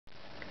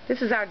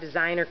This is our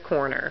designer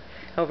corner.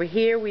 Over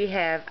here we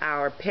have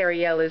our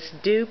Periellis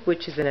dupe,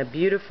 which is in a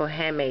beautiful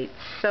handmade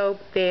soap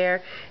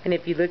there. And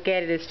if you look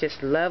at it, it's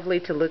just lovely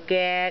to look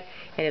at.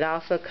 And it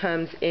also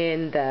comes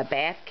in the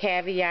bath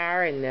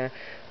caviar and the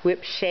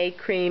whipped shea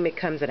cream. It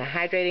comes in a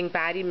hydrating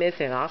body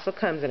mist, and it also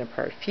comes in a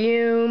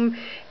perfume.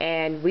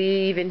 And we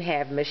even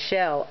have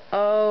Michelle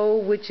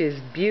O, which is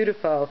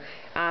beautiful.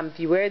 If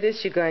you wear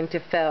this, you're going to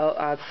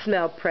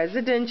smell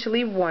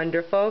presidentially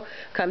wonderful.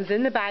 Comes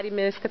in the body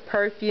mist, the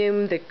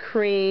perfume, the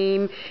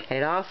cream, and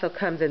it also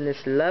comes in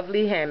this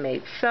lovely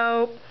handmade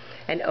soap.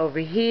 And over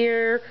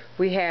here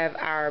we have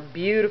our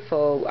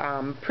beautiful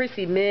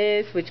Prissy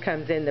Mist, which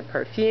comes in the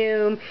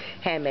perfume,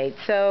 handmade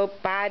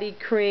soap, body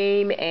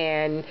cream,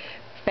 and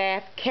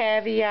bath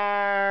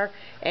caviar.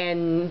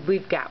 And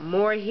we've got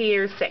more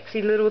here.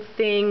 Sexy Little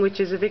Thing,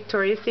 which is a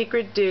Victoria's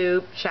Secret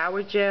dupe,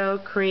 shower gel,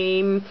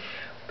 cream,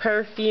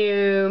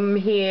 perfume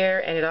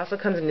here, and it also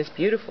comes in this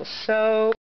beautiful soap.